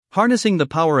Harnessing the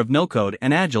power of No-Code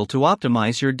and Agile to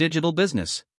optimize your digital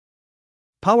business.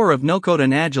 Power of No-Code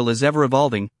and Agile is ever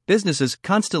evolving. Businesses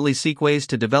constantly seek ways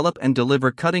to develop and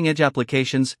deliver cutting-edge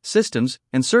applications, systems,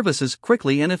 and services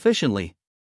quickly and efficiently.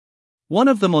 One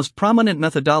of the most prominent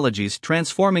methodologies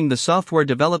transforming the software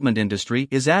development industry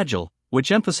is Agile,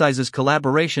 which emphasizes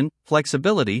collaboration,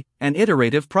 flexibility, and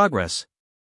iterative progress.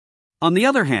 On the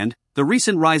other hand, the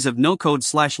recent rise of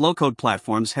no-code/low-code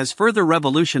platforms has further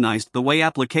revolutionized the way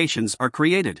applications are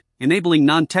created, enabling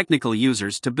non-technical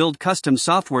users to build custom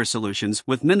software solutions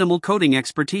with minimal coding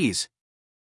expertise.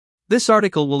 This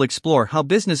article will explore how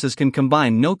businesses can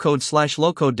combine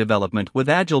no-code/low-code development with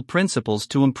Agile principles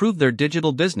to improve their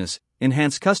digital business,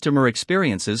 enhance customer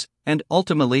experiences, and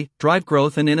ultimately drive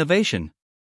growth and innovation.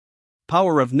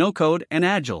 Power of No-Code and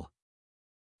Agile.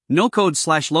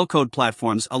 No-code/low-code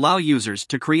platforms allow users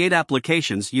to create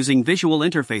applications using visual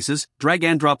interfaces,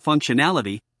 drag-and-drop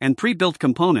functionality, and pre-built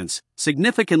components,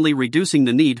 significantly reducing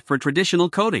the need for traditional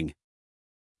coding.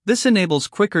 This enables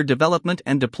quicker development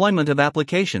and deployment of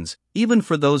applications, even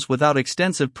for those without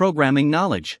extensive programming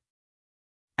knowledge.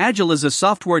 Agile is a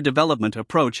software development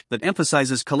approach that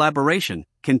emphasizes collaboration,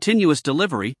 continuous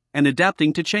delivery, and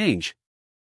adapting to change.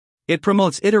 It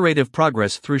promotes iterative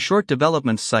progress through short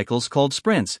development cycles called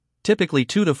sprints, typically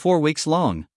 2 to 4 weeks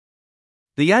long.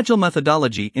 The Agile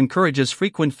methodology encourages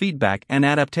frequent feedback and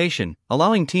adaptation,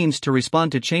 allowing teams to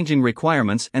respond to changing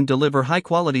requirements and deliver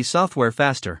high-quality software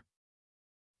faster.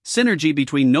 Synergy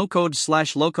between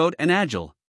no-code/low-code and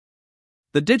Agile.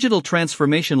 The digital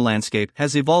transformation landscape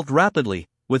has evolved rapidly,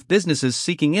 with businesses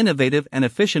seeking innovative and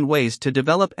efficient ways to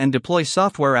develop and deploy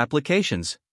software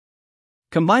applications.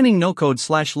 Combining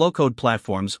no-code/low-code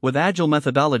platforms with Agile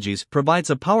methodologies provides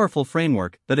a powerful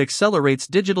framework that accelerates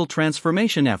digital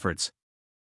transformation efforts.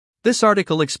 This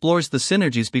article explores the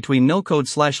synergies between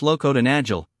no-code/low-code and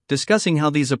Agile, discussing how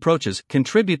these approaches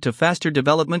contribute to faster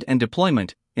development and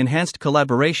deployment, enhanced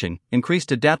collaboration,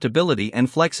 increased adaptability and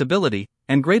flexibility,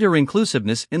 and greater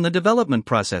inclusiveness in the development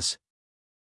process.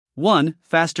 1.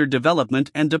 Faster development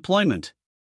and deployment.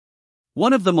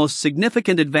 One of the most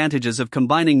significant advantages of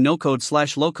combining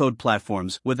no-code/low-code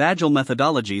platforms with Agile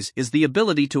methodologies is the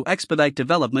ability to expedite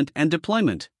development and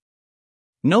deployment.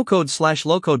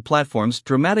 No-code/low-code platforms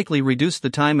dramatically reduce the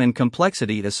time and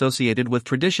complexity associated with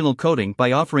traditional coding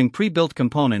by offering pre-built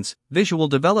components, visual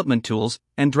development tools,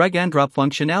 and drag-and-drop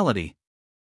functionality.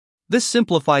 This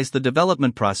simplifies the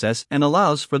development process and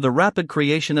allows for the rapid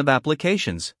creation of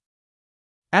applications.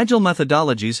 Agile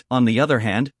methodologies, on the other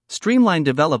hand, streamline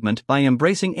development by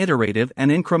embracing iterative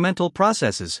and incremental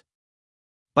processes.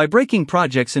 By breaking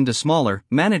projects into smaller,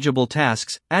 manageable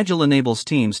tasks, Agile enables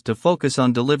teams to focus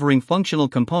on delivering functional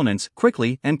components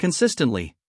quickly and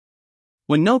consistently.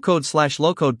 When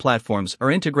no-code/low-code platforms are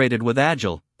integrated with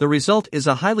Agile, the result is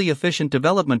a highly efficient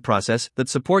development process that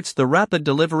supports the rapid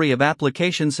delivery of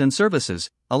applications and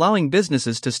services, allowing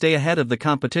businesses to stay ahead of the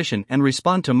competition and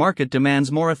respond to market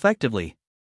demands more effectively.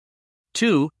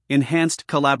 2. Enhanced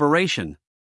collaboration.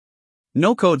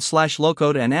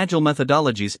 No-code/low-code and Agile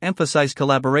methodologies emphasize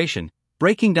collaboration,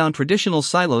 breaking down traditional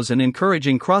silos and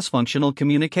encouraging cross-functional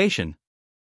communication.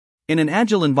 In an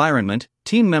Agile environment,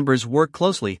 team members work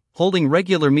closely, holding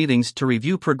regular meetings to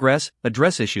review progress,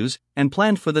 address issues, and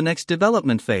plan for the next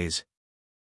development phase.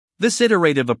 This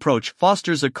iterative approach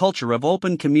fosters a culture of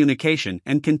open communication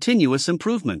and continuous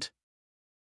improvement.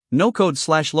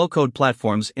 No-code/low-code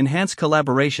platforms enhance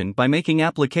collaboration by making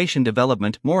application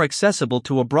development more accessible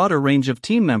to a broader range of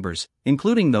team members,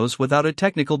 including those without a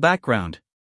technical background.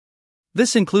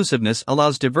 This inclusiveness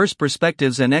allows diverse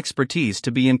perspectives and expertise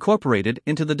to be incorporated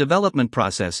into the development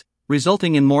process,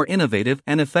 resulting in more innovative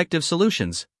and effective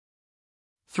solutions.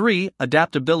 3.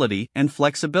 Adaptability and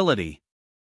flexibility.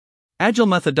 Agile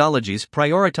methodologies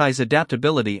prioritize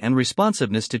adaptability and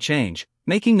responsiveness to change,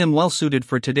 making them well-suited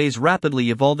for today's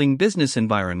rapidly evolving business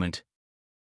environment.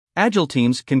 Agile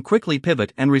teams can quickly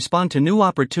pivot and respond to new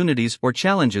opportunities or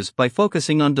challenges by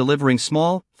focusing on delivering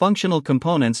small, functional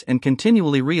components and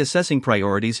continually reassessing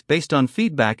priorities based on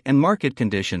feedback and market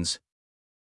conditions.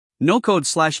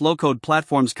 No-code/low-code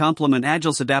platforms complement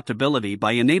Agile's adaptability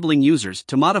by enabling users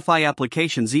to modify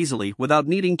applications easily without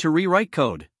needing to rewrite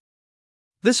code.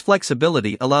 This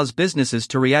flexibility allows businesses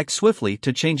to react swiftly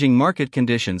to changing market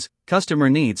conditions, customer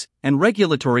needs, and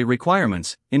regulatory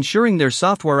requirements, ensuring their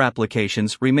software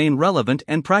applications remain relevant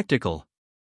and practical.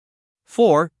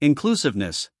 4.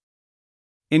 Inclusiveness.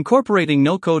 Incorporating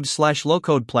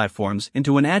no-code/low-code platforms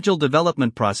into an Agile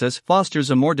development process fosters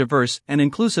a more diverse and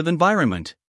inclusive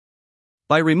environment.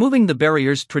 By removing the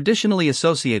barriers traditionally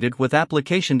associated with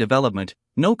application development,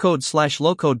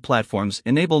 no-code/low-code platforms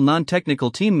enable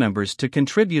non-technical team members to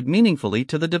contribute meaningfully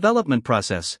to the development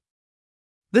process.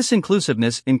 This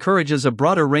inclusiveness encourages a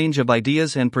broader range of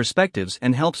ideas and perspectives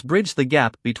and helps bridge the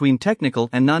gap between technical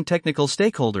and non-technical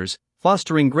stakeholders,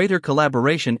 fostering greater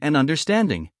collaboration and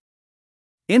understanding.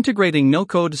 Integrating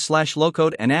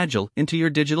no-code/low-code and Agile into your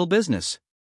digital business.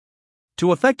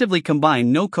 To effectively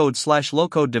combine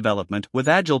no-code/low-code development with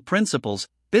Agile principles,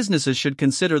 businesses should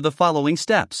consider the following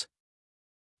steps.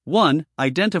 1.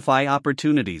 Identify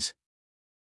opportunities.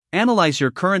 Analyze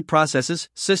your current processes,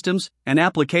 systems, and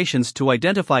applications to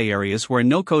identify areas where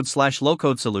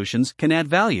no-code/low-code solutions can add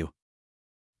value.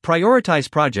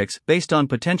 Prioritize projects based on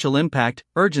potential impact,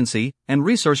 urgency, and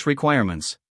resource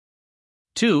requirements.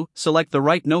 2. Select the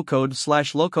right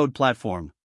no-code/low-code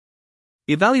platform.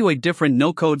 Evaluate different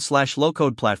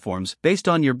no-code/low-code platforms based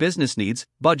on your business needs,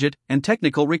 budget, and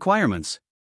technical requirements.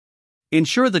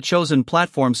 Ensure the chosen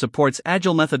platform supports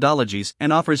Agile methodologies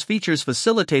and offers features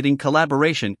facilitating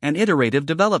collaboration and iterative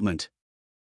development.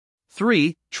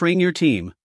 3. Train your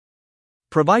team.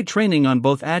 Provide training on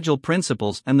both Agile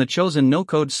principles and the chosen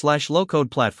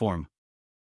no-code/low-code platform.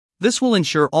 This will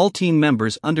ensure all team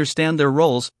members understand their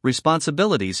roles,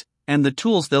 responsibilities, and the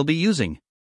tools they'll be using.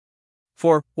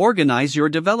 4. Organize your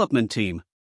development team.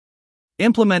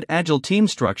 Implement Agile team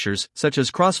structures, such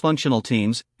as cross-functional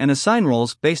teams, and assign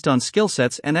roles based on skill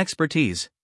sets and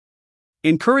expertise.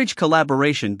 Encourage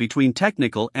collaboration between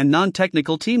technical and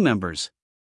non-technical team members.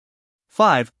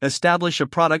 5. Establish a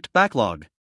product backlog.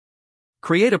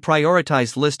 Create a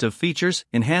prioritized list of features,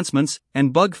 enhancements,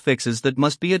 and bug fixes that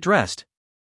must be addressed.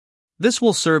 This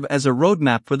will serve as a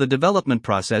roadmap for the development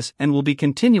process and will be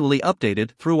continually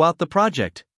updated throughout the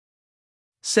project.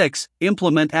 6.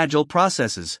 Implement Agile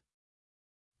processes.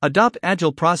 Adopt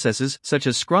Agile processes such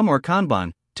as Scrum or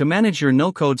Kanban to manage your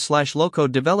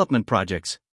no-code/low-code development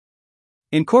projects.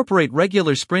 Incorporate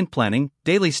regular sprint planning,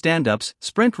 daily stand-ups,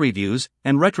 sprint reviews,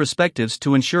 and retrospectives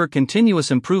to ensure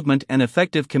continuous improvement and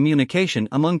effective communication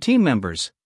among team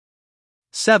members.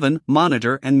 7.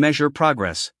 Monitor and measure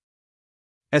progress.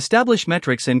 Establish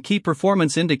metrics and key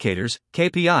performance indicators,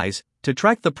 KPIs, to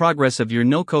track the progress of your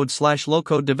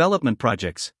no-code/low-code development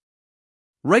projects.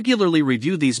 Regularly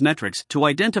review these metrics to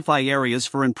identify areas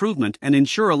for improvement and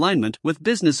ensure alignment with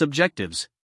business objectives.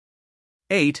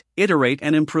 8. Iterate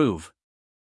and improve.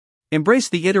 Embrace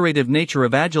the iterative nature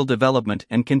of Agile development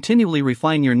and continually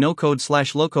refine your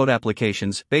no-code/low-code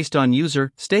applications based on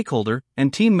user, stakeholder,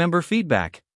 and team member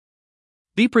feedback.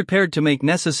 Be prepared to make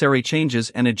necessary changes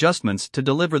and adjustments to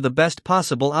deliver the best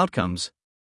possible outcomes.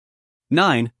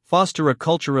 9. Foster a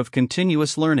culture of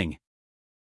continuous learning.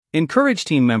 Encourage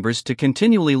team members to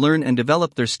continually learn and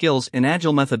develop their skills in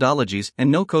Agile methodologies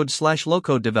and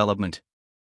no-code/low-code development.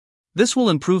 This will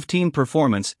improve team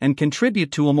performance and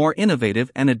contribute to a more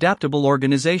innovative and adaptable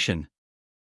organization.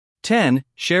 10.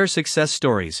 Share success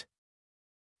stories.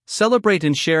 Celebrate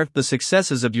and share the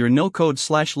successes of your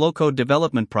no-code/low-code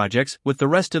development projects with the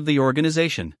rest of the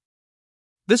organization.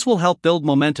 This will help build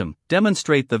momentum,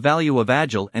 demonstrate the value of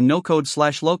Agile and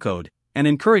no-code/low-code, and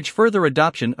encourage further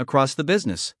adoption across the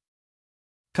business.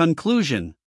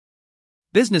 Conclusion.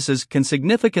 Businesses can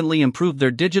significantly improve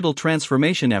their digital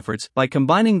transformation efforts by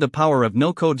combining the power of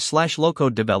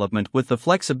no-code/low-code development with the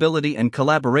flexibility and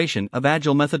collaboration of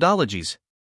Agile methodologies.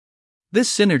 This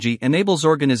synergy enables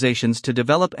organizations to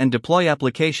develop and deploy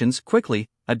applications quickly,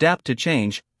 adapt to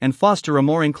change, and foster a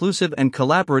more inclusive and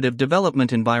collaborative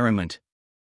development environment.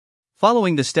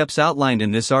 Following the steps outlined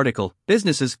in this article,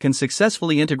 businesses can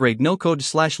successfully integrate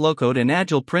no-code/low-code and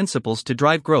Agile principles to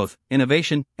drive growth,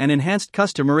 innovation, and enhanced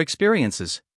customer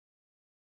experiences.